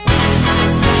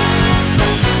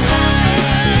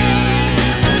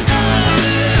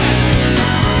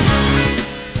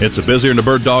It's a busier than a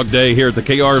bird dog day here at the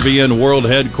KRVN World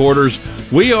Headquarters.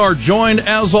 We are joined,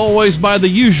 as always, by the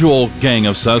usual gang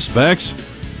of suspects.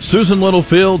 Susan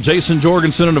Littlefield, Jason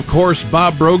Jorgensen, and, of course,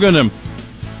 Bob Brogan. And,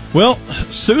 well,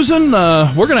 Susan,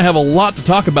 we're going to have a lot to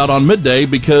talk about on midday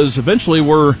because eventually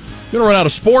we're going to run out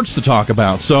of sports to talk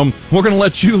about. So we're going to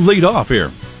let you lead off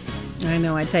here. I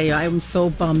know. I tell you, I'm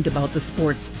so bummed about the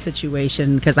sports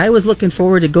situation because I was looking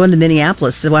forward to going to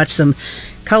Minneapolis to watch some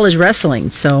college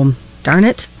wrestling. So, darn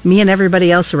it, me and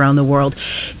everybody else around the world.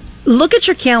 Look at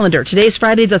your calendar. Today's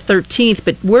Friday the 13th,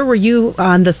 but where were you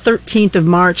on the 13th of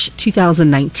March,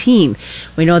 2019?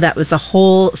 We know that was the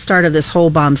whole start of this whole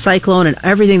bomb cyclone and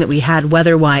everything that we had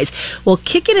weather-wise. Well,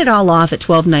 kicking it all off at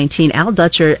 12:19, Al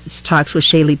Dutcher talks with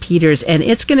Shaylee Peters, and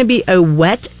it's going to be a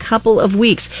wet couple of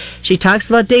weeks. She talks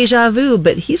about deja vu,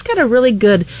 but he's got a really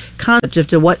good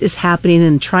concept to what is happening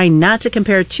and trying not to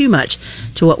compare too much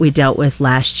to what we dealt with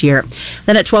last year.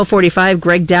 Then at 12:45,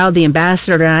 Greg Dowd, the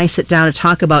ambassador, and I sit down to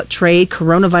talk about trade.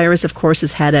 Coronavirus, of course,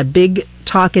 has had a big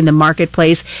talk in the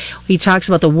marketplace. He talks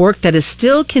about the work that is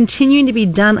still continuing to be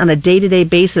done on a day-to-day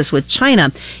basis with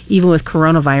China, even with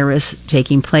coronavirus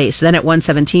taking place. Then at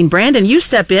 1:17, Brandon, you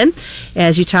step in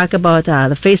as you talk about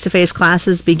the face-to-face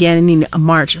classes beginning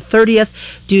March 30th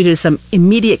due to some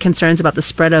immediate concerns about the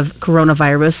spread of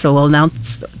coronavirus. So we'll now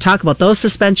talk about those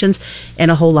suspensions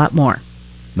and a whole lot more.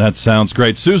 That sounds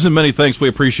great. Susan, many thanks. We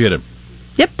appreciate it.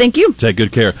 Yep, thank you. Take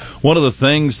good care. One of the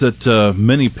things that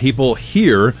many people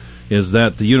hear is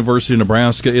that the University of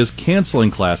Nebraska is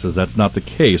canceling classes. That's not the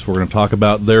case. We're going to talk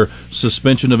about their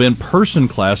suspension of in-person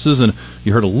classes, and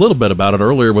you heard a little bit about it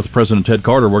earlier with President Ted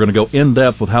Carter. We're going to go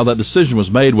in-depth with how that decision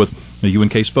was made with the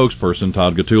UNK spokesperson,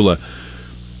 Todd Gatula.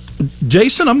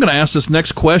 Jason, I'm going to ask this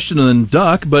next question and then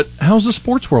Duck, but how's the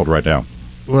sports world right now?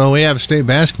 Well, we have state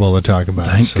basketball to talk about.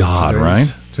 Thank God,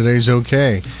 right? Today's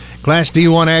okay. Class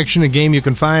D1 action, a game you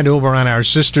can find over on our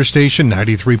sister station,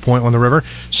 93.1 The River.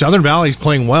 Southern Valley's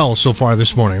playing well so far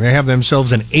this morning. They have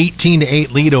themselves an 18-8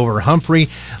 lead over Humphrey.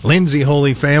 Lindsay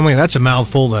Holy Family. That's a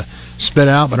mouthful to spit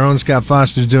out, but our own Scott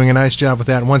Foster's doing a nice job with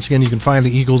that. And once again, you can find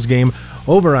the Eagles game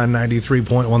over on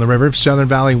 93.1 The River. If Southern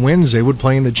Valley wins, they would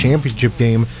play in the championship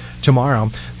game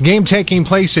tomorrow. The game taking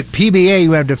place at PBA.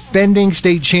 You have defending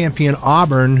state champion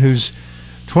Auburn, who's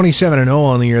 27-0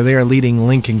 on the year. They are leading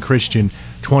Lincoln Christian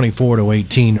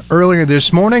 24-18. Earlier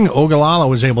this morning, Ogallala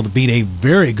was able to beat a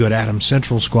very good Adams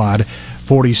Central squad,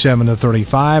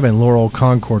 47-35, and Laurel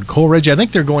Concord Coleridge. I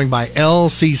think they're going by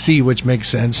LCC, which makes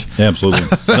sense. Absolutely.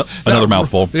 Another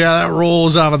mouthful. Yeah, that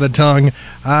rolls out of the tongue.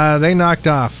 They knocked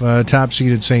off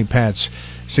top-seeded St. Pat's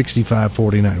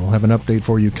 65-49. We'll have an update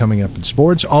for you coming up in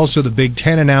sports. Also, the Big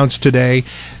Ten announced today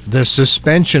the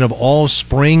suspension of all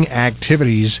spring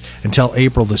activities until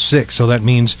April the 6th. So that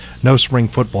means no spring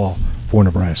football for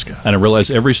Nebraska. And I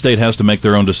realize every state has to make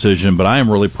their own decision, but I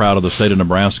am really proud of the state of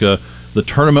Nebraska. The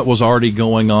tournament was already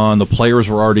going on. The players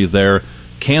were already there.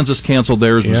 Kansas canceled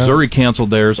theirs. Yeah. Missouri canceled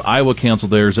theirs. Iowa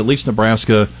canceled theirs. At least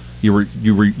Nebraska, you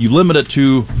limit it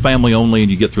to family only,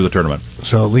 and you get through the tournament.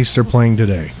 So at least they're playing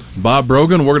today. Bob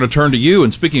Brogan, we're going to turn to you.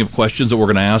 And speaking of questions that we're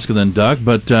going to ask, and then Doug,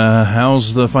 but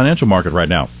how's the financial market right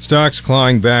now? Stocks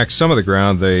clawing back some of the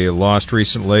ground they lost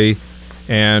recently,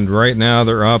 and right now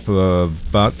they're up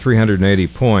about 380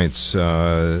 points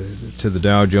to the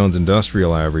Dow Jones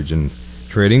Industrial Average in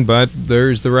trading. But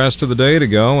there's the rest of the day to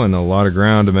go and a lot of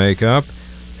ground to make up,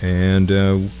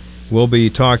 and we'll be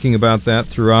talking about that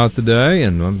throughout the day.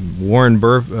 And Warren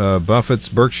Buffett's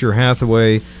Berkshire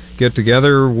Hathaway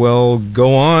get-together will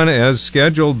go on as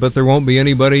scheduled, but there won't be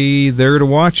anybody there to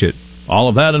watch it. All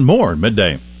of that and more at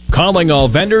midday. Calling all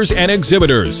vendors and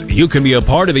exhibitors. You can be a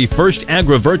part of the first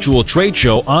Agri-Virtual Trade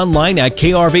Show online at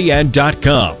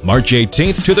krvn.com, March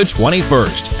 18th to the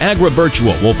 21st.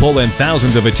 Agri-Virtual will pull in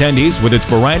thousands of attendees with its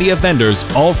variety of vendors,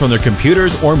 all from their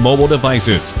computers or mobile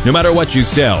devices. No matter what you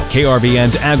sell,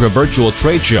 KRVN's Agri-Virtual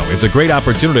Trade Show is a great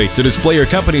opportunity to display your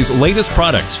company's latest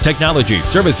products, technology,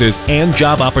 services, and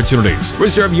job opportunities.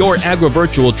 Reserve your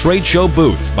Agri-Virtual Trade Show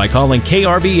booth by calling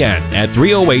KRVN at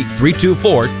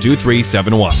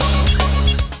 308-324-2371.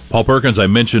 Paul Perkins, I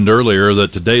mentioned earlier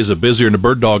that today's a busier than a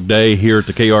bird dog day here at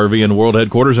the KRVN World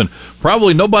Headquarters, and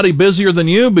probably nobody busier than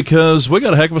you because we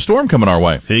got a heck of a storm coming our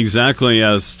way. Exactly.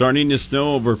 Starting to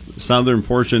snow over southern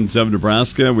portions of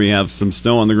Nebraska. We have some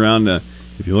snow on the ground.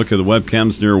 If you look at the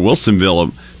webcams near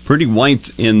Wilsonville, pretty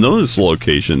white in those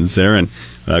locations there, and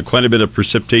quite a bit of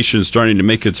precipitation starting to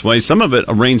make its way. Some of it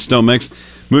a rain-snow mix.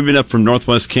 Moving up from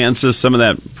northwest Kansas, some of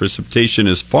that precipitation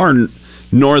is far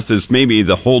north as maybe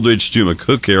the Holdridge to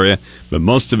McCook area, but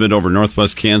most of it over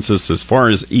northwest Kansas, as far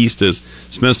as east as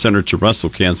Smith Center to Russell,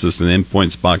 Kansas, and then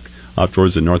points back off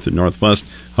towards the north and northwest.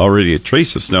 Already a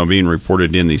trace of snow being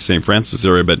reported in the St. Francis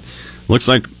area, but looks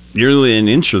like nearly an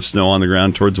inch of snow on the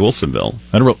ground towards Wilsonville.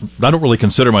 I don't really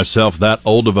consider myself that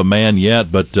old of a man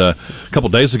yet, but a couple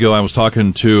days ago I was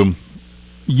talking to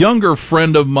a younger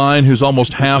friend of mine who's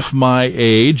almost half my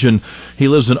age, and he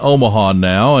lives in Omaha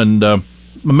now, and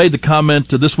I made the comment,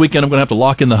 this weekend I'm going to have to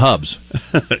lock in the hubs.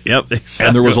 Yep, exactly.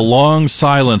 And there was a long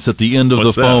silence at the end of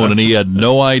the phone, and he had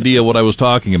no idea what I was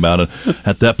talking about. And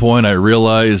at that point, I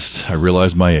realized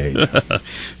my age.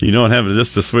 You don't have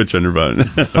just a switch on your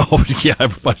button. Oh, yeah,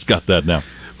 everybody's got that now.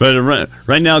 But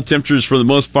right now, temperatures for the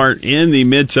most part in the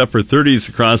mid to upper 30s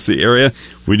across the area.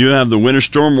 We do have the winter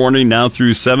storm warning now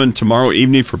through 7 tomorrow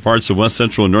evening for parts of west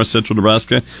central and north central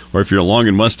Nebraska, or if you're along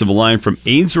and west of a line from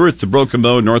Ainsworth to Broken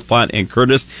Bow, North Platte, and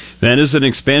Curtis. That is an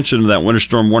expansion of that winter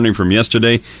storm warning from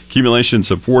yesterday. Accumulations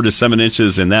of 4 to 7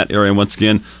 inches in that area once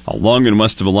again, along and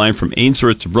west of a line from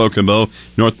Ainsworth to Broken Bow,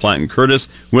 North Platte, and Curtis.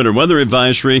 Winter weather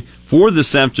advisory for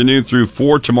this afternoon through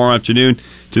 4 tomorrow afternoon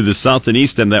to the south and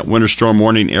east of that winter storm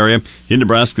warning area. In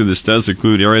Nebraska, this does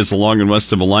include areas along and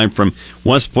west of a line from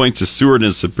West Point to Seward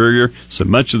and Superior, so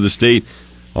much of the state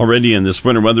already in this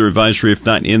winter weather advisory, if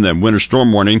not in that winter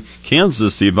storm warning.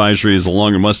 Kansas, the advisory is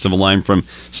along and west of a line from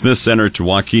Smith Center to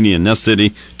Waukene and Ness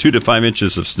City. 2 to 5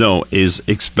 inches of snow is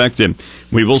expected.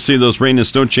 We will see those rain and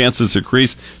snow chances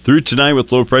increase through tonight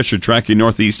with low pressure tracking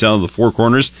northeast out of the Four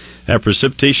Corners. That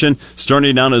precipitation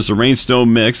starting out as a rain-snow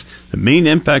mix. The main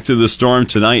impact of the storm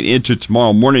tonight into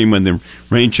tomorrow morning when the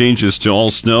rain changes to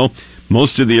all snow.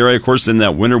 Most of the area, of course, in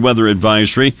that winter weather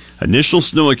advisory. Initial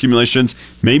snow accumulations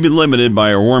may be limited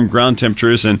by our warm ground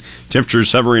temperatures and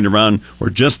temperatures hovering around or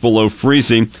just below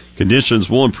freezing. Conditions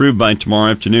will improve by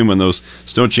tomorrow afternoon when those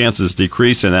snow chances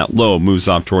decrease and that low moves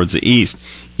off towards the east.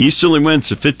 Easterly winds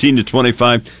of 15 to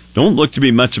 25 don't look to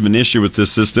be much of an issue with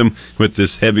this system with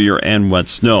this heavier and wet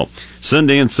snow.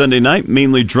 Sunday and Sunday night,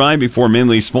 mainly dry before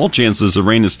mainly small chances of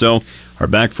rain and snow are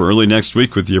back for early next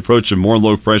week with the approach of more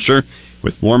low pressure.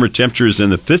 With warmer temperatures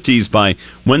in the 50s by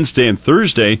Wednesday and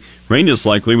Thursday, rain is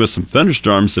likely with some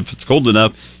thunderstorms. If it's cold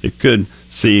enough, it could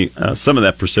see some of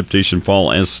that precipitation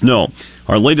fall as snow.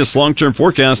 Our latest long-term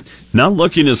forecast, not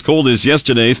looking as cold as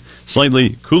yesterday's,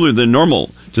 slightly cooler than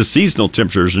normal to seasonal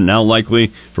temperatures are now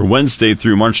likely for Wednesday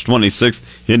through March 26th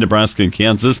in Nebraska and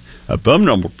Kansas. Above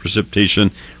normal precipitation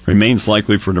remains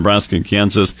likely for Nebraska and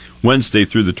Kansas Wednesday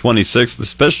through the 26th,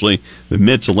 especially the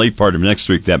mid to late part of next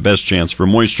week, that best chance for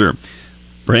moisture.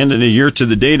 Brandon, a year to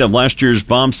the date of last year's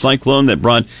bomb cyclone that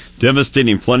brought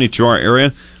devastating flooding to our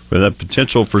area, with a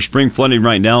potential for spring flooding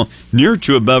right now near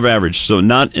to above average, so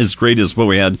not as great as what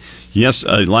we had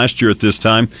last year at this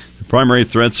time. The primary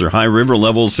threats are high river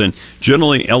levels and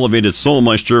generally elevated soil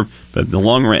moisture, but the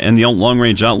long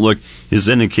range outlook is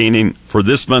indicating for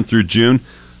this month through June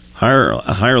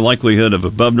a higher likelihood of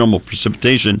above normal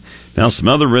precipitation. Now, some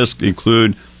other risks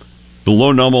include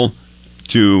below normal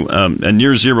to a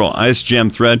near zero ice jam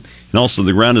threat, and also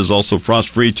the ground is also frost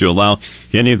free to allow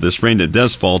any of this rain that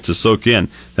does fall to soak in.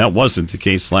 That wasn't the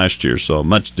case last year, so a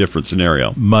much different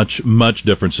scenario. Much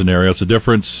different scenario. It's a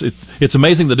difference. It's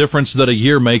amazing the difference that a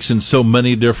year makes in so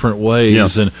many different ways.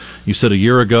 Yes. And you said a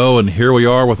year ago, and here we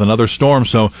are with another storm.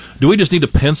 So do we just need to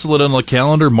pencil it on the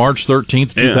calendar, March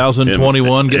 13th,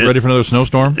 2021, get ready for another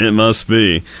snowstorm? It must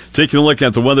be. Taking a look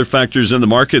at the weather factors in the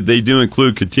market, they do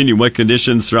include continued wet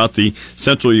conditions throughout the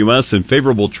central U.S. and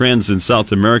favorable trends in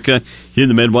South America. In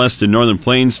the Midwest and Northern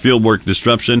Plains, fieldwork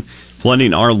disruption,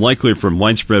 flooding are likely from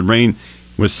widespread rain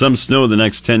with some snow the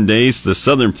next 10 days. The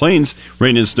Southern Plains,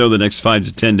 rain and snow the next 5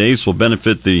 to 10 days will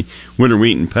benefit the winter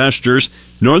wheat and pastures.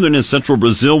 Northern and central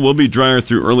Brazil will be drier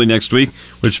through early next week,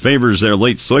 which favors their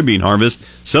late soybean harvest.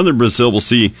 Southern Brazil will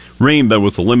see rain, but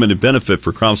with a limited benefit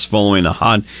for crops following a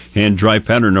hot and dry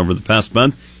pattern over the past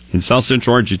month. In south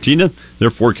central Argentina, their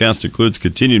forecast includes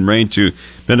continued rain to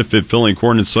benefit filling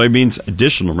corn and soybeans.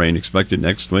 Additional rain expected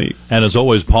next week. And as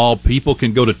always, Paul, people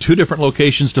can go to 2 different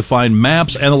locations to find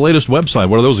maps and the latest website.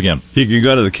 What are those again? You can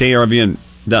go to the KRVN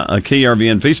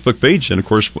Facebook page and, of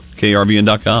course,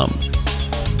 KRVN.com.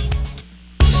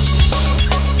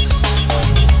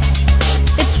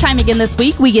 Time again this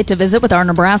week, we get to visit with our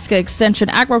Nebraska Extension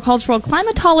agricultural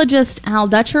climatologist, Al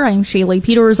Dutcher. I'm Shaylee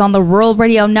Peters on the Rural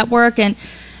Radio Network. And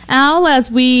Al, as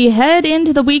we head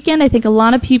into the weekend, I think a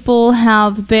lot of people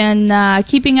have been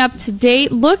keeping up to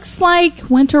date. Looks like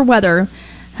winter weather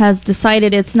has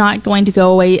decided it's not going to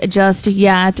go away just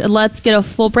yet. Let's get a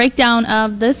full breakdown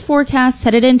of this forecast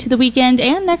headed into the weekend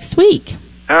and next week.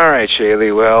 All right,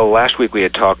 Shaylee. Well, last week we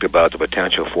had talked about the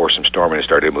potential for some storming to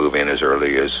start to move in as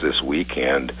early as this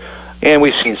weekend. And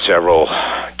we've seen several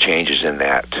changes in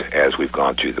that as we've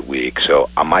gone through the week. So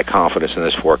my confidence in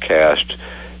this forecast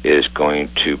is going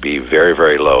to be very,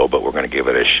 very low, but we're going to give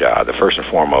it a shot. The first and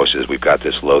foremost is we've got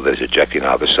this low that is ejecting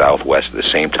out of the southwest. At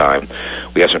the same time,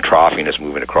 we have some troughing that's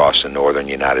moving across the northern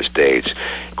United States.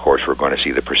 Of course, we're going to see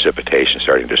the precipitation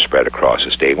starting to spread across the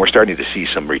state. And we're starting to see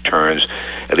some returns,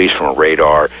 at least from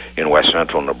radar in west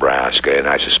central Nebraska. And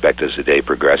I suspect as the day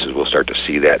progresses, we'll start to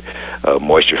see that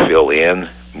moisture fill in,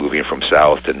 moving from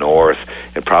south to north,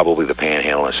 and probably the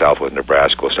Panhandle in southwest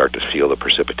Nebraska will start to feel the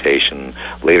precipitation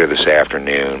later this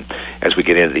afternoon. As we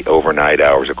get into the overnight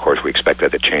hours, of course, we expect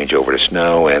that to change over to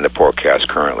snow, and the forecasts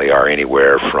currently are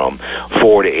anywhere from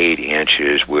 4 to 8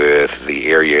 inches, with the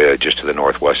area just to the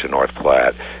northwest of North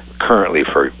Platte currently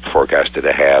forecasted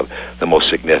to have the most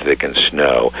significant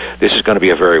snow. This is going to be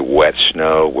a very wet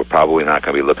snow. We're probably not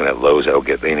going to be looking at lows that will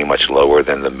get any much lower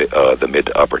than the mid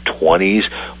to upper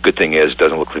 20s. Good thing is, it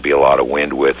doesn't look to be a lot of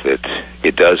wind with it.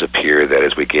 It does appear that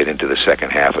as we get into the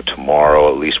second half of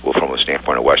tomorrow, at least from the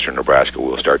standpoint of western Nebraska,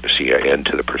 we'll start to see an end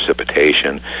to the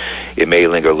precipitation. It may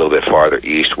linger a little bit farther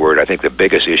eastward. I think the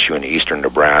biggest issue in eastern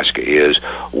Nebraska is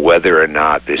whether or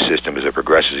not this system, as it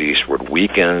progresses eastward,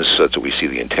 weakens such that we see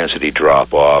the intensity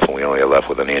drop off and we only are left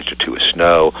with an inch or two of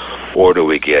snow, or do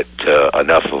we get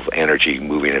enough of energy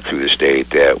moving it through the state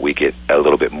that we get a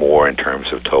little bit more in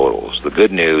terms of totals. The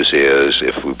good news is,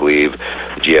 if we believe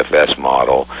the GFS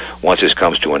model, once this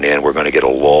comes to an end, we're going to get a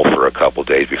lull for a couple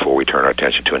days before we turn our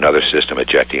attention to another system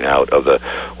ejecting out of the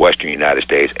western United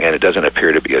States, and it doesn't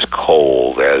appear to be as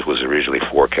cold as was originally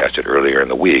forecasted earlier in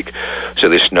the week. So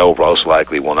this snow most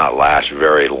likely will not last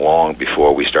very long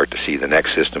before we start to see the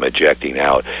next system ejecting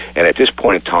out. And at this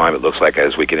point in time, it looks like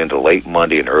as we get into late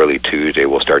Monday and early Tuesday,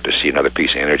 we'll start to see another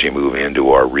piece of energy move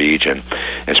into our region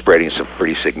and spreading some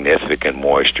pretty significant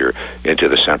moisture into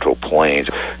the central plains.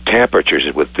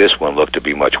 Temperatures with this one look to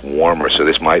be much warmer, so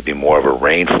this might be more of a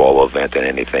rainfall event than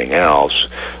anything else.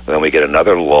 Then we get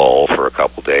another lull for a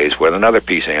couple days where another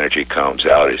piece of energy comes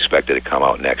out. It's expected to come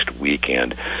out next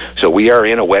weekend. So we are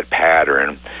in a wet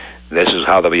pattern. This is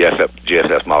how the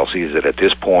GFS model sees it at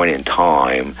this point in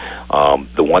time.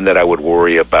 The one that I would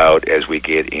worry about as we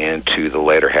get into the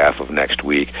later half of next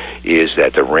week is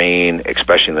that the rain,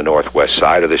 especially in the northwest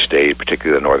side of the state,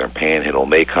 particularly the northern Panhandle,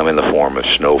 may come in the form of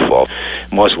snowfall.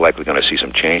 Most likely going to see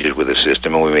some changes with the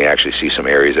system, and we may actually see some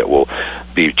areas that will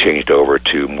be changed over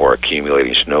to more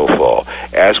accumulating snowfall.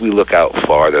 As we look out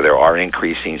farther, there are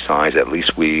increasing signs, at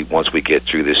least once we get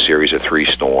through this series of 3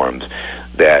 storms,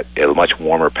 that a much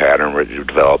warmer pattern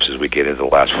develops as we get into the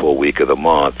last full week of the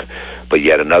month. But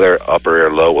yet another upper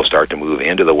air low will start to move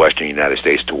into the western United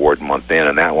States toward month end,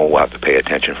 and that one we'll have to pay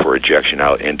attention for ejection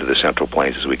out into the central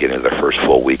plains as we get into the first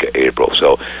full week of April.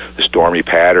 So the stormy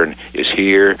pattern is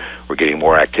here. We're getting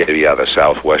more activity out of the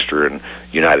southwestern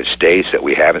United States that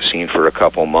we haven't seen for a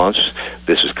couple months.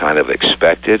 This is kind of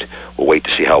expected. We'll wait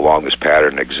to see how long this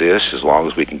pattern exists. As long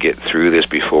as we can get through this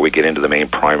before we get into the main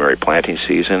primary planting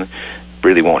season,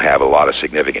 really won't have a lot of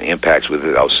significant impacts with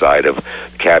it outside of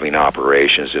calving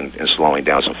operations and slowing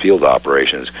down some field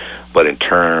operations. But in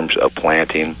terms of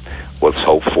planting, let's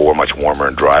hope for much warmer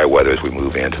and drier weather as we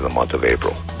move into the month of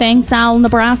April. Thanks, Al.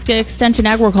 Nebraska Extension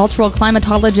agricultural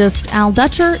climatologist Al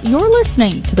Dutcher. You're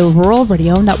listening to the Rural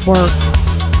Radio Network.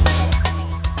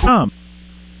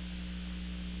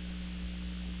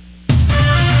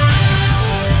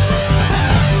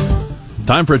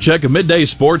 Time for a check of midday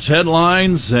sports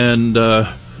headlines, and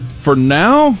for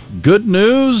now, good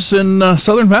news in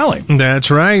Southern Valley. That's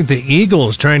right. The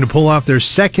Eagles trying to pull off their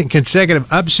second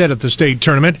consecutive upset at the state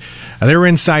tournament. They were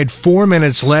inside 4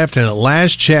 minutes left, and at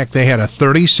last check, they had a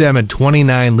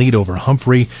 37-29 lead over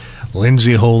Humphrey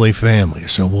Lindsay Holy family.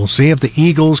 So we'll see if the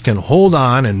Eagles can hold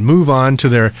on and move on to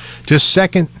their just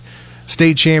second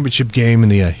state championship game in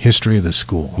the history of the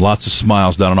school. Lots of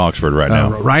smiles down in Oxford right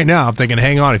now. Right now, if they can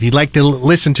hang on. If you'd like to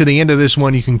listen to the end of this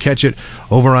one, you can catch it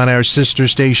over on our sister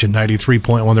station,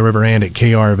 93.1 The River, and at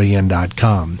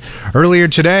krvn.com. Earlier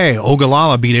today,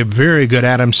 Ogallala beat a very good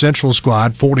Adams Central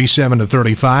squad,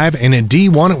 47-35, and in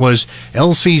D1 it was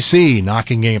LCC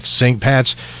knocking off St.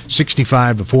 Pat's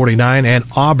 65-49, and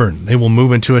Auburn. They will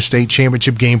move into a state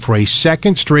championship game for a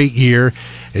second straight year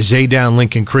as they down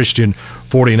Lincoln Christian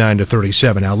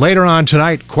 49-37. Now, later on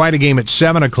tonight, quite a game at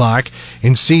 7 o'clock.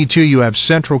 In C2, you have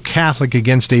Central Catholic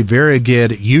against a very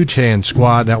good UTAN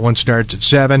squad. That one starts at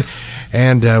 7,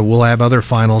 and we'll have other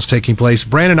finals taking place.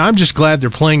 Brandon, I'm just glad they're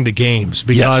playing the games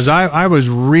because I was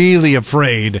really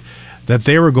afraid that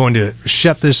they were going to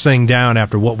shut this thing down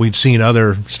after what we've seen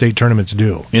other state tournaments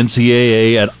do.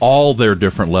 NCAA at all their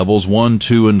different levels, 1,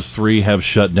 2, and 3 have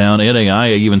shut down.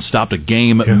 NAIA even stopped a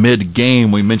game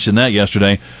mid-game. We mentioned that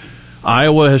yesterday.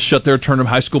 Iowa has shut their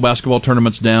high school basketball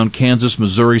tournaments down. Kansas,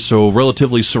 Missouri, so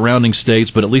relatively surrounding states,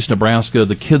 but at least Nebraska,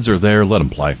 the kids are there. Let them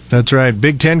play. That's right.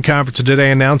 Big Ten Conference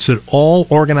today announced that all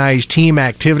organized team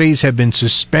activities have been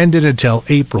suspended until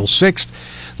April 6th.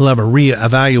 They'll have a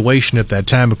reevaluation at that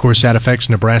time. Of course, that affects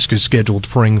Nebraska's scheduled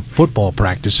spring football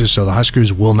practices, so the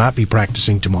Huskers will not be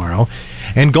practicing tomorrow.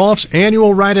 And golf's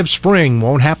annual Rite of Spring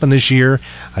won't happen this year.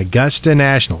 Augusta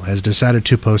National has decided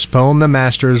to postpone the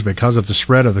Masters because of the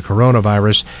spread of the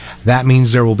coronavirus. That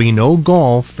means there will be no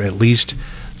golf, at least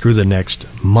through the next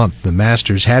month. The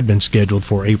Masters had been scheduled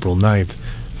for April 9th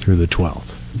through the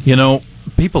 12th. You know,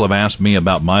 people have asked me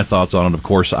about my thoughts on it. Of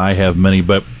course, I have many,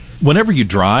 but whenever you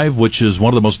drive, which is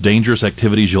one of the most dangerous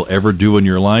activities you'll ever do in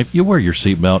your life, you wear your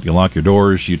seatbelt, you lock your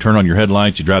doors, you turn on your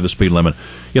headlights, you drive the speed limit.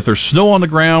 If there's snow on the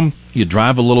ground, you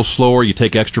drive a little slower, you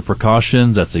take extra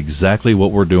precautions. That's exactly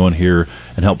what we're doing here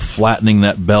and help flattening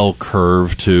that bell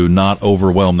curve to not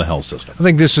overwhelm the health system. I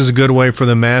think this is a good way for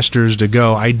the Masters to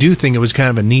go. I do think it was kind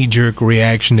of a knee-jerk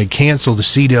reaction to cancel the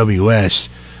CWS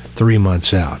 3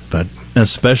 months out, but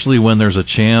especially when there's a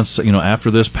chance,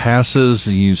 after this passes,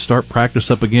 you start practice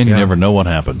up again, you never know what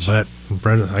happens. But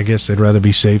I guess they'd rather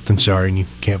be safe than sorry, and you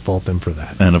can't fault them for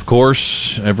that. And, of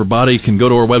course, everybody can go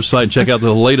to our website and check out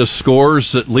the latest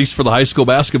scores, at least for the high school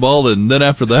basketball, and then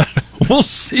after that, we'll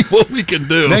see what we can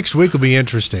do. Next week will be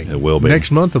interesting. It will be.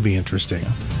 Next month will be interesting.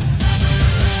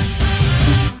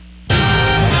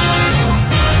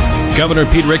 Governor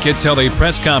Pete Ricketts held a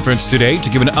press conference today to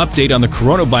give an update on the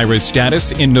coronavirus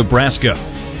status in Nebraska.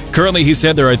 Currently, he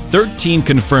said there are 13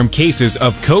 confirmed cases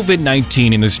of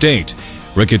COVID-19 in the state.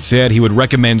 Ricketts said he would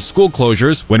recommend school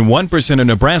closures when 1%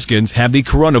 of Nebraskans have the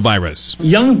coronavirus.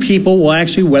 Young people will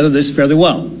actually weather this fairly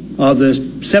well. Of the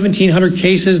 1,700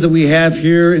 cases that we have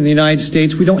here in the United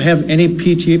States, we don't have any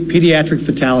pediatric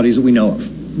fatalities that we know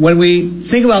of. When we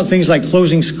think about things like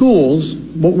closing schools,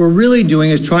 what we're really doing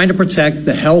is trying to protect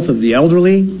the health of the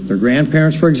elderly, their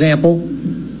grandparents, for example,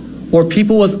 or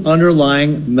people with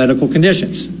underlying medical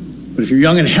conditions. But if you're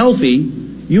young and healthy,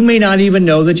 you may not even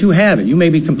know that you have it. You may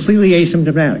be completely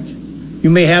asymptomatic. You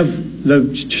may have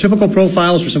the typical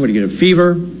profiles for somebody to get a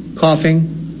fever,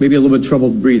 coughing, maybe a little bit of trouble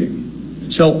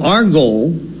breathing. So our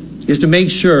goal is to make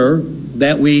sure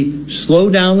that we slow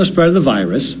down the spread of the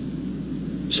virus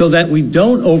so that we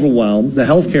don't overwhelm the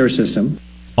healthcare system.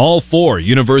 All 4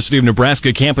 University of Nebraska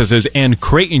campuses and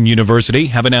Creighton University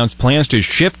have announced plans to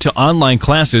shift to online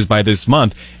classes by this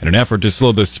month in an effort to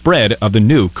slow the spread of the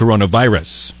new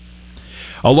coronavirus.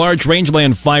 A large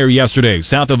rangeland fire yesterday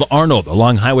south of Arnold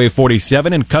along Highway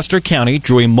 47 in Custer County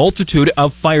drew a multitude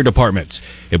of fire departments.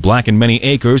 It blackened many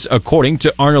acres, according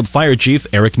to Arnold Fire Chief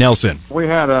Eric Nelson. We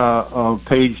had a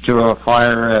page to a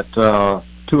fire at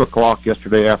 2 o'clock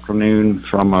yesterday afternoon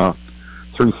from a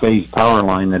 3-phase power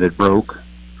line that had broke,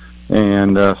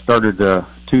 and started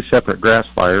 2 separate grass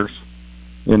fires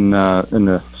in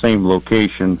the same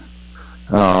location.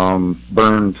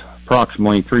 Burned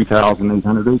approximately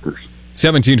 3,800 acres.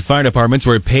 17 fire departments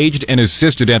were paged and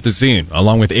assisted at the scene,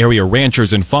 along with area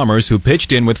ranchers and farmers who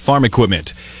pitched in with farm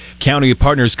equipment. County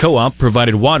Partners Co-op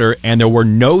provided water, and there were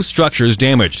no structures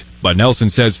damaged. But Nelson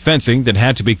says fencing that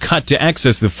had to be cut to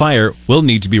access the fire will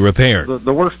need to be repaired.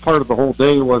 The worst part of the whole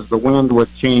day was the wind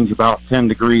would change about 10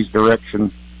 degrees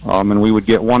direction, and we would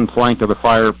get one flank of the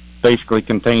fire basically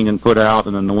contained and put out,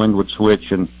 and then the wind would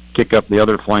switch and kick up the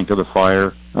other flank of the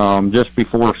fire. Just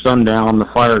before sundown, the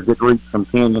fire did reach some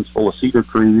canyons full of cedar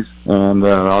trees, and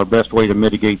our best way to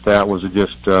mitigate that was to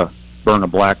just burn a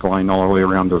black line all the way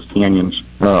around those canyons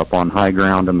up on high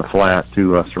ground and the flat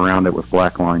to surround it with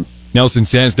black line. Nelson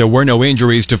says there were no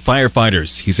injuries to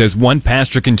firefighters. He says one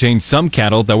pasture contained some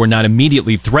cattle that were not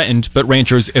immediately threatened, but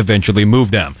ranchers eventually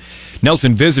moved them.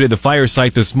 Nelson visited the fire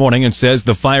site this morning and says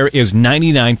the fire is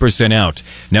 99% out.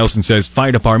 Nelson says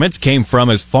fire departments came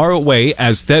from as far away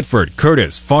as Thedford,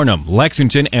 Curtis, Farnham,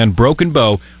 Lexington, and Broken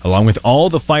Bow, along with all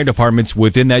the fire departments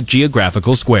within that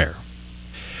geographical square.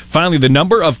 Finally, the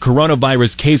number of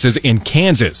coronavirus cases in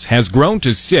Kansas has grown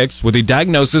to 6 with a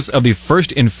diagnosis of the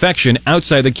first infection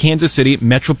outside the Kansas City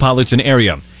metropolitan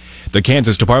area. The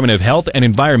Kansas Department of Health and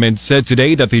Environment said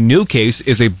today that the new case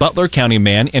is a Butler County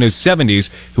man in his 70s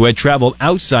who had traveled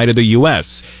outside of the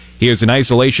U.S. He is in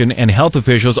isolation, and health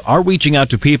officials are reaching out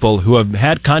to people who have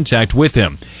had contact with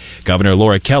him. Governor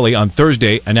Laura Kelly on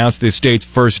Thursday announced the state's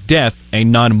first death, a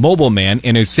non-mobile man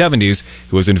in his 70s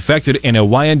who was infected in a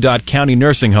Wyandotte County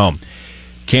nursing home.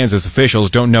 Kansas officials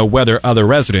don't know whether other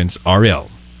residents are ill.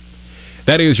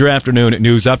 That is your afternoon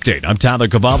news update. I'm Tyler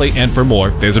Cavalli, and for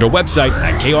more, visit our website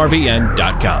at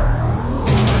krvn.com.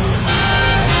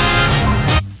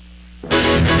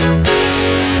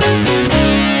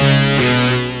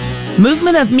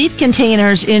 Movement of meat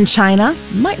containers in China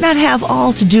might not have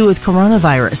all to do with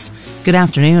coronavirus. Good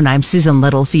afternoon. I'm Susan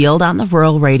Littlefield on the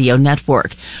Rural Radio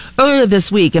Network. Earlier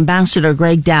this week, Ambassador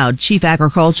Greg Dowd, Chief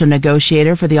Agriculture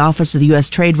Negotiator for the Office of the U.S.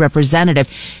 Trade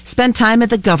Representative, spent time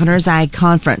at the Governor's Ag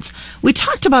Conference. We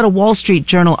talked about a Wall Street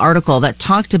Journal article that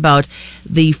talked about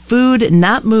the food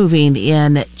not moving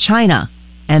in China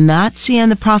and not seeing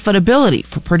the profitability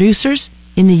for producers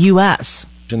in the U.S.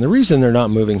 And the reason they're not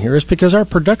moving here is because our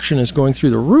production is going through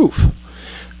the roof.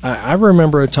 I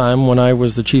remember a time when I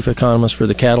was the chief economist for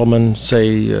the cattlemen,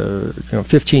 say,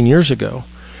 15 years ago,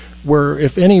 where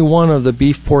if any one of the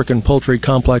beef, pork, and poultry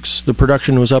complex, the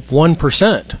production was up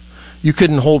 1%, you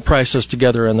couldn't hold prices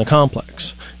together in the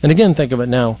complex. And again, think of it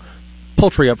now,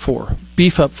 poultry up 4%,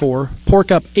 beef up 4%, pork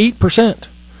up 8%.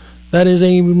 That is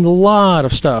a lot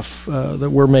of stuff that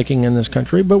we're making in this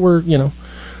country, but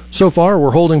so far,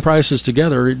 we're holding prices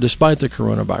together despite the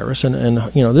coronavirus,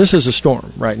 and this is a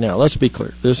storm right now. Let's be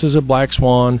clear. This is a black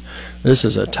swan. This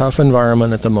is a tough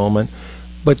environment at the moment,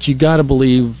 but you got to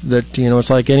believe that it's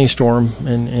like any storm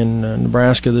in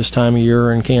Nebraska this time of year,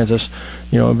 or in Kansas.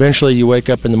 Eventually you wake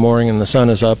up in the morning and the sun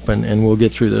is up, and we'll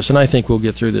get through this. And I think we'll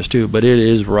get through this too. But it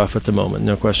is rough at the moment,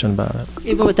 no question about it.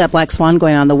 Even with that black swan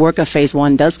going on, the work of Phase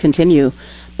 1 does continue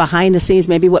behind the scenes.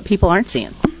 Maybe what people aren't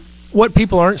seeing. What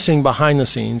people aren't seeing behind the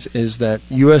scenes is that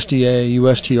USDA,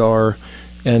 USTR,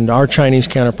 and our Chinese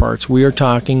counterparts, we are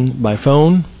talking by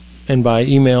phone and by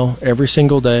email every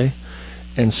single day.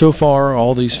 And so far,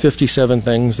 all these 57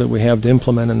 things that we have to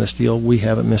implement in this deal, we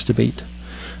haven't missed a beat.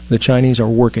 The Chinese are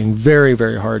working very,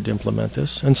 very hard to implement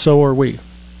this, and so are we.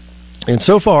 And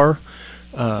so far,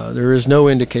 there is no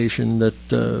indication that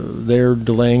they're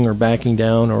delaying or backing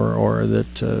down, or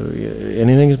that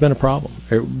anything has been a problem.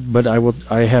 But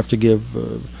I have to give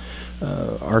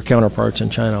our counterparts in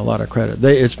China a lot of credit.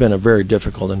 It's been a very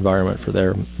difficult environment for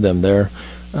them there,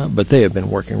 but they have been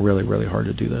working really, really hard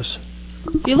to do this.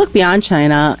 If you look beyond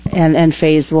China and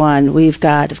Phase 1, we've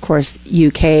got, of course,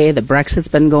 UK, the Brexit's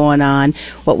been going on,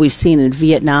 what we've seen in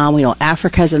Vietnam. We know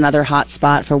Africa is another hot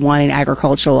spot for wanting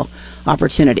agricultural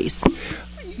opportunities.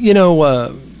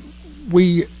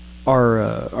 We are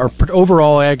our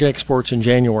overall ag exports in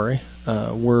January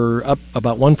were up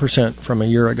about 1% from a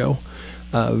year ago.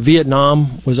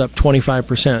 Vietnam was up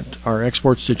 25%. Our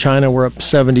exports to China were up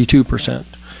 72%.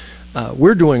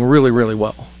 We're doing really, really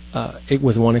well.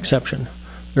 With one exception.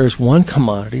 There's one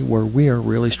commodity where we are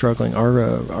really struggling.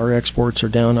 Our exports are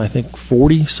down, I think,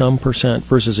 40-some%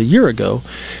 versus a year ago,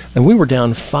 and we were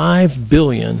down $5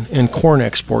 billion in corn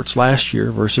exports last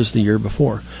year versus the year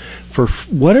before. For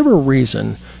whatever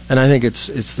reason, and I think it's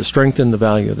the strength in the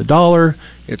value of the dollar,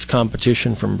 it's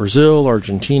competition from Brazil,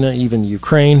 Argentina, even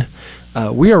Ukraine.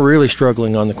 We are really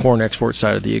struggling on the corn export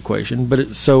side of the equation, but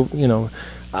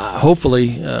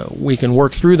hopefully we can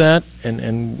work through that, and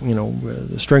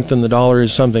the strength in the dollar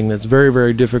is something that's very,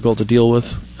 very difficult to deal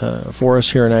with for us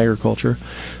here in agriculture.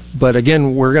 But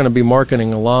again, we're going to be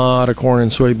marketing a lot of corn and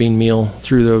soybean meal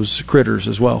through those critters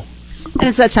as well. And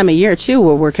it's that time of year, too,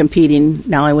 where we're competing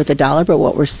not only with the dollar, but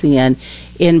what we're seeing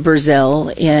in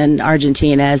Brazil, in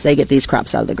Argentina, as they get these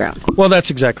crops out of the ground. Well, that's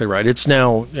exactly right. It's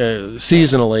now,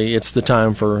 seasonally, it's the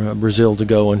time for Brazil to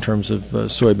go in terms of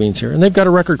soybeans here. And they've got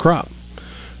a record crop.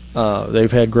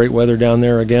 They've had great weather down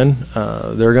there again.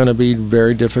 They're going to be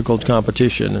very difficult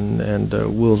competition, and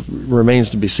remains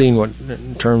to be seen what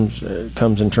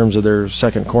comes in terms of their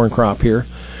second corn crop here.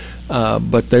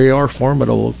 But they are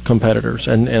formidable competitors,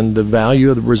 and the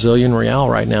value of the Brazilian real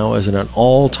right now is at an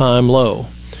all-time low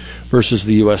versus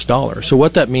the U.S. dollar. So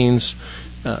what that means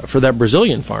for that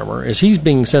Brazilian farmer is he's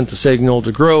being sent the signal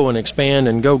to grow and expand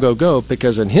and go,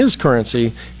 because in his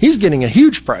currency, he's getting a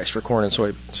huge price for corn and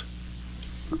soybeans.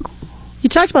 You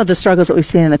talked about the struggles that we've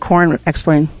seen in the corn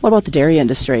exporting. What about the dairy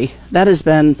industry? That has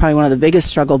been probably one of the biggest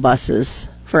struggle buses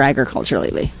for agriculture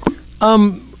lately.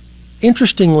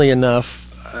 Interestingly enough,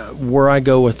 where I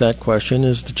go with that question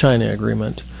is the China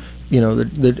agreement.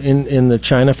 In the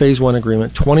China Phase 1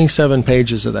 agreement, 27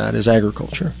 pages of that is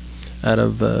agriculture out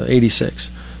of 86.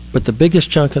 But the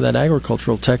biggest chunk of that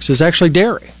agricultural text is actually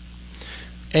dairy.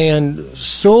 And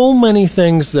so many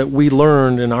things that we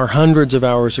learned in our hundreds of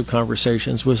hours of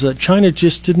conversations was that China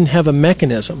just didn't have a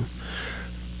mechanism,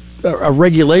 a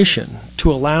regulation, to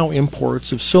allow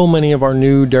imports of so many of our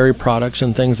new dairy products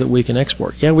and things that we can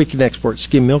export. Yeah, we can export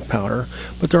skim milk powder,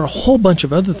 but there are a whole bunch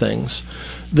of other things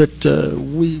that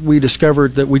we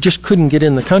discovered that we just couldn't get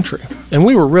in the country, and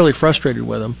we were really frustrated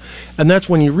with them. And that's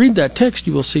when you read that text,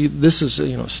 you will see this is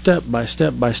step by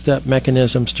step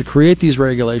mechanisms to create these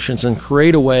regulations and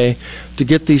create a way to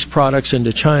get these products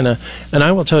into China. And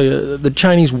I will tell you, the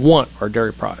Chinese want our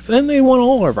dairy products, and they want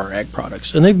all of our ag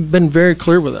products, and they've been very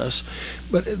clear with us.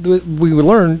 But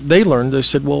they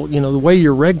said, well, the way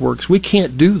your reg works, we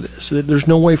can't do this. There's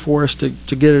no way for us to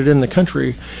get it in the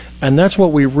country. And that's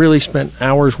what we really spent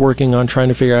hours working on, trying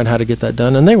to figure out how to get that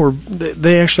done. And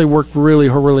they actually worked really,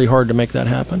 really hard to make that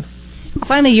happen.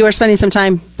 Finally, you are spending some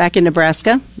time back in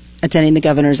Nebraska, attending the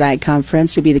Governor's Ag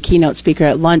Conference. You'll be the keynote speaker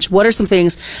at lunch. What are some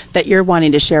things that you're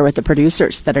wanting to share with the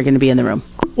producers that are going to be in the room?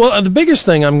 Well, the biggest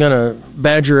thing I'm going to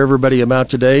badger everybody about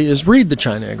today is read the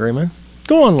China agreement.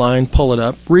 Go online, pull it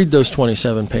up, read those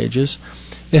 27 pages.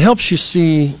 It helps you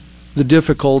see the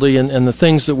difficulty and the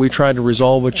things that we try to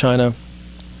resolve with China.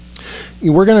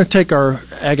 We're going to take our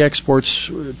ag exports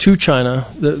to China.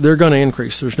 They're going to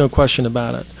increase. There's no question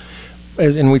about it.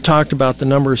 And we talked about the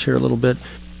numbers here a little bit.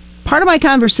 Part of my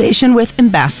conversation with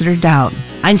Ambassador Dowd.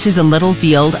 I'm Susan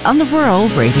Littlefield on the Rural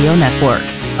Radio Network.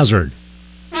 Hazard.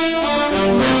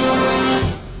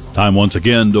 Time once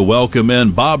again to welcome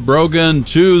in Bob Brogan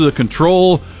to the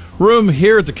control room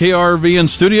here at the KRVN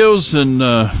studios and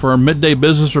for our midday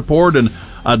business report. And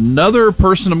another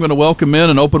person I'm going to welcome in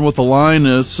and open with the line.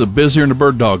 It's busier than a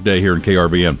bird dog day here in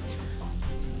KRVN.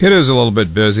 It is a little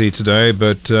bit busy today,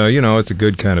 but, it's a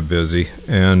good kind of busy.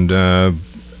 And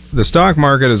the stock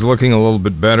market is looking a little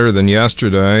bit better than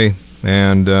yesterday,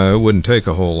 and it wouldn't take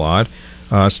a whole lot.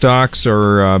 Stocks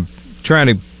are trying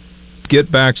to get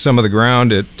back some of the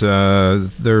ground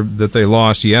that they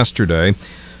lost yesterday,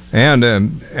 and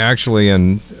actually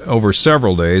in over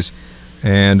several days,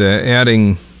 and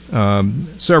adding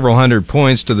several hundred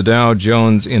points to the Dow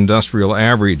Jones Industrial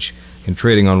Average. In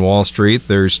trading on Wall Street,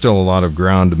 there's still a lot of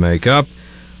ground to make up.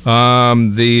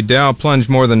 The Dow plunged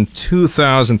more than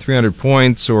 2,300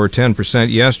 points, or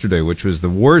 10% yesterday, which was the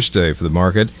worst day for the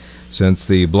market since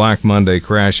the Black Monday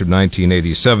crash of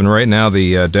 1987. Right now,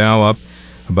 the Dow up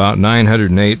about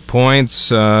 908 points,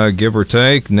 give or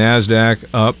take. NASDAQ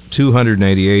up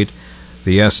 288.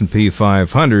 The S&P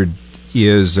 500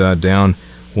 is down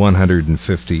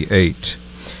 158.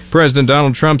 President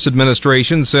Donald Trump's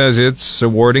administration says it's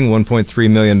awarding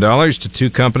 $1.3 million to two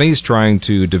companies trying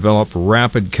to develop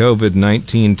rapid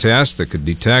COVID-19 tests that could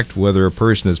detect whether a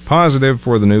person is positive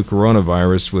for the new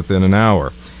coronavirus within an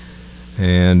hour.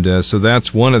 And so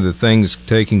that's one of the things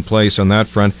taking place on that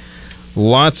front.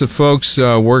 Lots of folks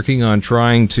working on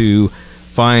trying to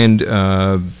find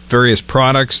various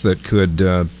products that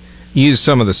could ease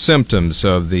some of the symptoms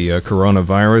of the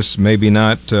coronavirus. Maybe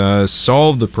not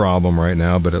solve the problem right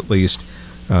now, but at least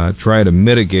try to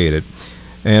mitigate it.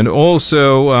 And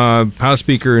also, House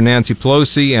Speaker Nancy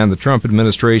Pelosi and the Trump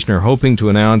administration are hoping to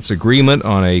announce agreement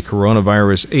on a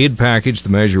coronavirus aid package. The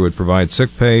measure would provide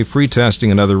sick pay, free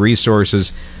testing, and other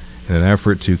resources in an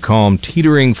effort to calm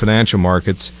teetering financial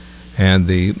markets and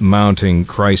the mounting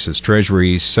crisis.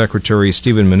 Treasury Secretary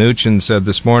Steven Mnuchin said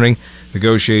this morning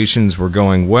negotiations were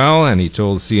going well, and he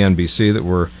told CNBC that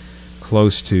we're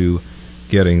close to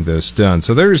getting this done.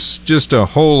 So there's just a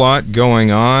whole lot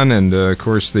going on, and of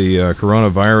course the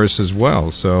coronavirus as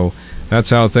well. So that's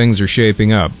how things are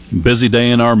shaping up. Busy day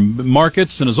in our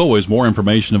markets, and as always, more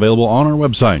information available on our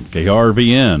website,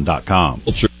 krvn.com.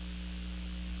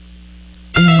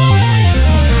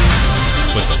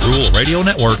 Rural Radio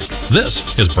Network.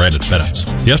 This is Brandon Bennett.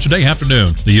 Yesterday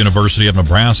afternoon, the University of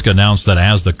Nebraska announced that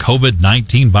as the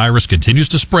COVID-19 virus continues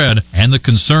to spread and the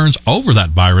concerns over that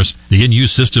virus, the NU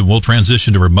system will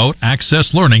transition to remote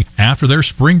access learning after their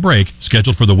spring break,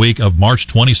 scheduled for the week of March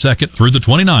 22nd through the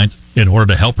 29th, in order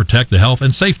to help protect the health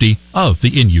and safety of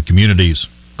the NU communities.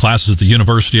 Classes at the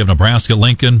University of Nebraska,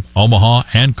 Lincoln, Omaha,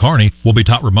 and Kearney will be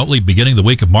taught remotely beginning the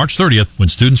week of March 30th when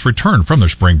students return from their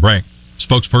spring break.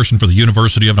 Spokesperson for the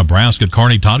University of Nebraska at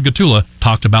Kearney, Todd Gatula,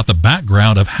 talked about the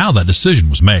background of how that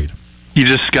decision was made. You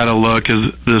just got to look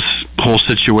as this whole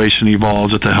situation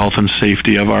evolves at the health and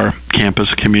safety of our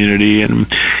campus community, and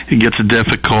it gets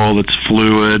difficult, it's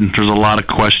fluid, there's a lot of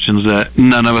questions that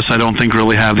none of us, I don't think,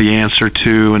 really have the answer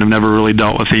to and have never really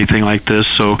dealt with anything like this.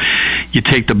 So you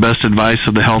take the best advice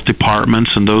of the health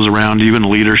departments and those around you and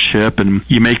leadership, and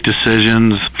you make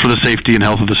decisions for the safety and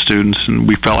health of the students, and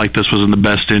we felt like this was in the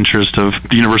best interest of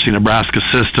the University of Nebraska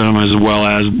system as well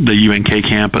as the UNK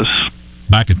campus.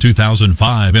 Back in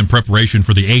 2005, in preparation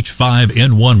for the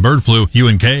H5N1 bird flu,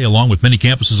 UNK, along with many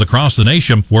campuses across the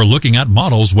nation, were looking at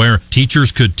models where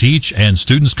teachers could teach and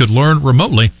students could learn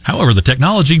remotely. However, the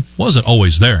technology wasn't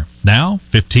always there. Now,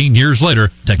 15 years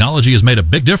later, technology has made a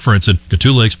big difference, and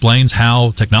Gatula explains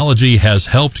how technology has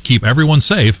helped keep everyone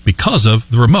safe because of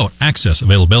the remote access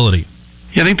availability.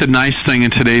 Yeah, I think the nice thing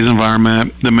in today's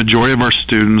environment, the majority of our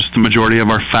students, the majority of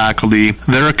our faculty,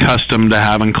 they're accustomed to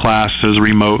having classes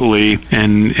remotely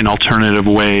and in alternative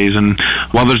ways. And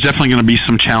while there's definitely going to be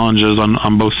some challenges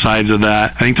on both sides of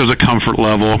that, I think there's a comfort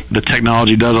level. The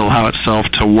technology does allow itself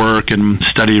to work and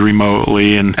study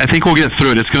remotely. And I think we'll get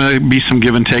through it. It's going to be some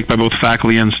give and take by both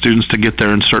faculty and students to get there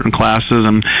in certain classes.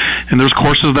 And there's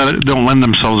courses that don't lend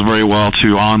themselves very well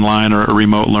to online or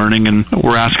remote learning. And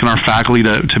we're asking our faculty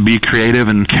to be creative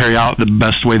and carry out the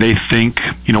best way they think,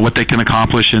 what they can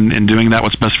accomplish in doing that,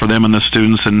 what's best for them and the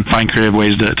students, and find creative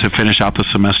ways to finish out the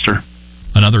semester.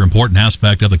 Another important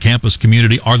aspect of the campus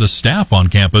community are the staff on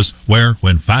campus, where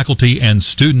when faculty and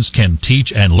students can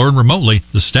teach and learn remotely,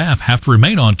 the staff have to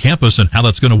remain on campus, and how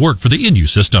that's going to work for the NU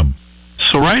system.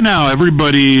 So right now,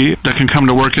 everybody that can come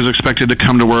to work is expected to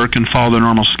come to work and follow their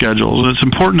normal schedules. It's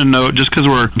important to note, just because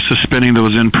we're suspending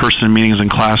those in-person meetings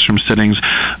and classroom sittings,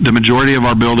 the majority of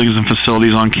our buildings and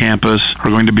facilities on campus are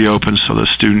going to be open, so the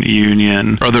student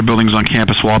union or other buildings on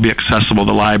campus will all be accessible,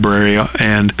 the library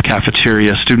and the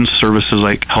cafeteria, student services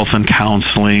like health and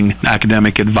counseling,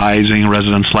 academic advising,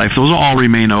 residence life, those will all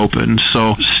remain open.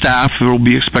 So staff will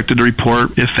be expected to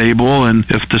report if able, and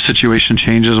if the situation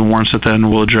changes and warrants it, then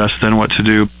we'll address then what to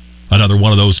do. Another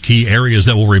one of those key areas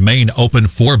that will remain open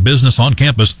for business on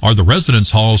campus are the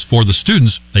residence halls for the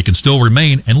students. They can still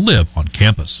remain and live on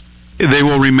campus. They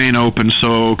will remain open,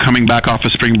 so coming back off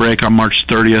of spring break on March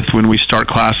 30th when we start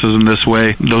classes in this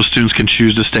way, those students can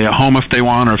choose to stay at home if they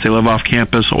want, or if they live off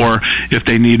campus, or if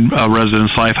they need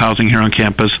residence life housing here on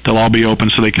campus, they'll all be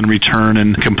open so they can return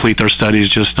and complete their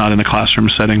studies, just not in a classroom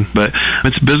setting. But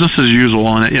it's business as usual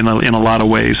in a lot of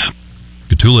ways.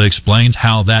 Gatula explains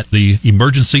how that the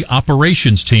Emergency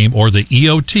Operations Team, or the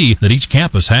EOT, that each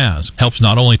campus has helps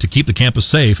not only to keep the campus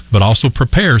safe, but also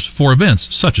prepares for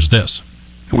events such as this.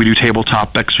 We do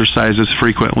tabletop exercises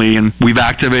frequently, and we've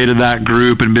activated that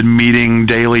group and been meeting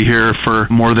daily here for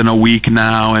more than a week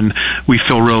now, and we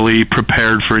feel really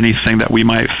prepared for anything that we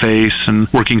might face,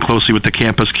 and working closely with the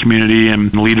campus community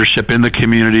and leadership in the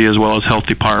community as well as health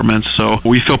departments. So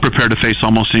we feel prepared to face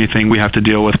almost anything we have to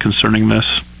deal with concerning this.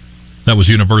 That was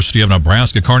University of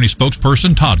Nebraska Kearney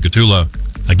spokesperson Todd Gatula.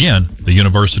 Again, the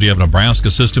University of Nebraska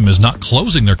system is not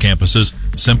closing their campuses,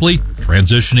 simply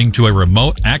transitioning to a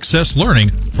remote access learning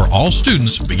for all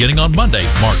students beginning on Monday,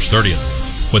 March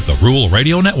 30th. With the Rural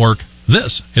Radio Network,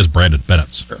 this is Brandon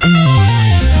Bennett.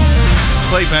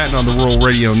 Clay Patton on the Rural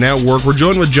Radio Network. We're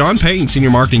joined with John Payne, Senior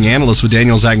Marketing Analyst with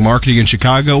Daniels Ag Marketing in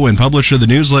Chicago and publisher of the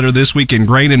newsletter This Week in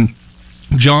Grain. And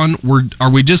John, are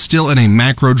we just still in a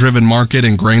macro-driven market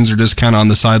and grains are just kind of on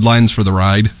the sidelines for the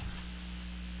ride?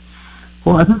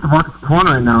 Well, I think the market's torn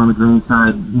right now on the grain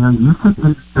side. You think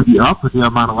it's going to be up with the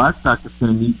amount of livestock that's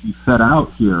going to need to be fed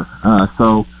out here.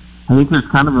 So I think there's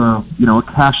kind of a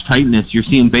cash tightness. You're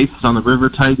seeing basis on the river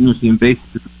tighten. You're seeing basis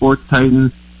at the ports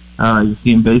tighten. You're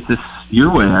seeing basis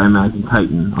your way, I imagine,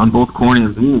 tighten on both corn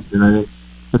and beans. And I think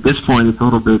at this point it's a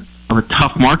little bit of a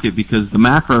tough market because the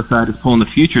macro side is pulling the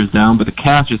futures down, but the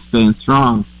cash is staying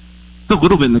strong. It's a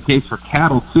little bit in the case for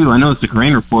cattle, too. I know it's a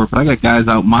grain report, but I got guys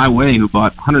out my way who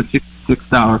bought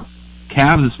 $166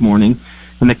 calves this morning,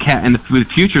 and the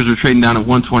futures are trading down at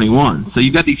 121. So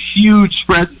you've got these huge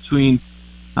spreads between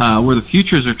where the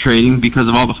futures are trading because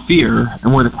of all the fear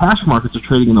and where the cash markets are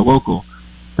trading in the local.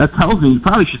 That tells me you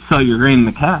probably should sell your grain in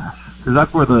the cash because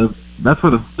that's where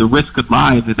the risk could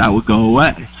lie that would go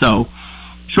away. So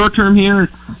short term here,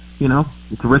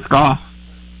 it's a risk off.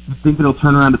 I think it'll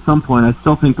turn around at some point. I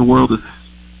still think the world is,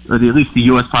 or at least the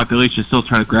U.S. population is still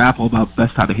trying to grapple about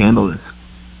best how to handle this.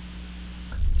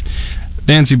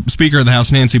 Speaker of the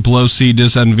House Nancy Pelosi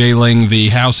just unveiling the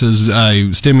House's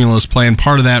stimulus plan.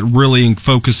 Part of that really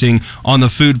focusing on the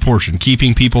food portion,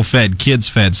 keeping people fed, kids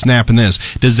fed, SNAP and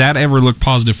this. Does that ever look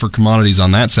positive for commodities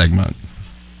on that segment?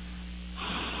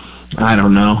 I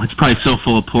don't know. It's probably so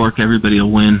full of pork, everybody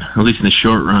will win, at least in the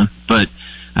short run. But,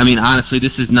 I mean, honestly,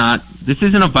 this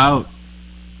isn't about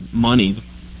money.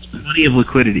 It's plenty of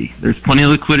liquidity. There's plenty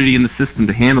of liquidity in the system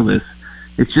to handle this.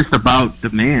 It's just about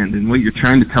demand and what you're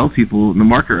trying to tell people in the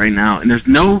market right now. And there's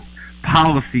no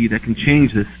policy that can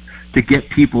change this to get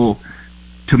people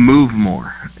to move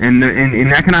more. And in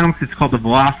economics, it's called the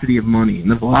velocity of money.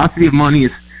 And the velocity of money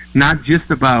is not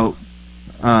just about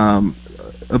how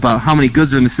many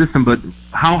goods are in the system, but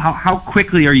how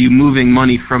quickly are you moving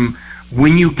money from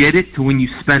when you get it to when you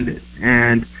spend it.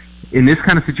 And in this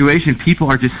kind of situation, people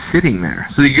are just sitting there.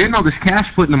 So you're getting all this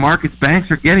cash put in the markets,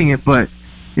 banks are getting it, but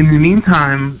in the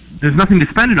meantime, there's nothing to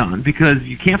spend it on because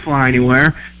you can't fly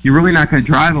anywhere. You're really not going to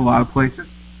drive a lot of places.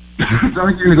 It's not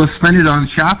like you're going to go spend it on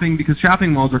shopping because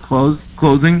shopping malls are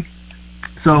closing.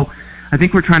 So I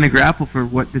think we're trying to grapple for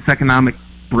what this economic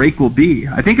break will be.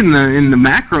 I think in the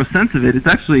macro sense of it, it's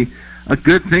actually a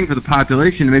good thing for the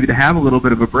population maybe to have a little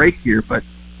bit of a break here, but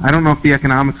I don't know if the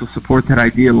economics will support that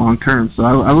idea long term. So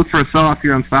I look for a sell-off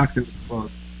here on stocks and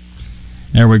close.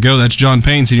 There we go. That's John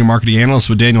Payne, Senior Marketing Analyst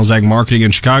with Daniels Ag Marketing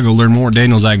in Chicago. Learn more at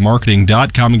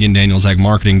danielsagmarketing.com. Again,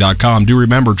 danielsagmarketing.com. Do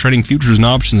remember, trading futures and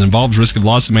options involves risk of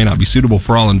loss and may not be suitable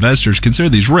for all investors. Consider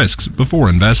these risks before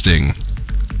investing.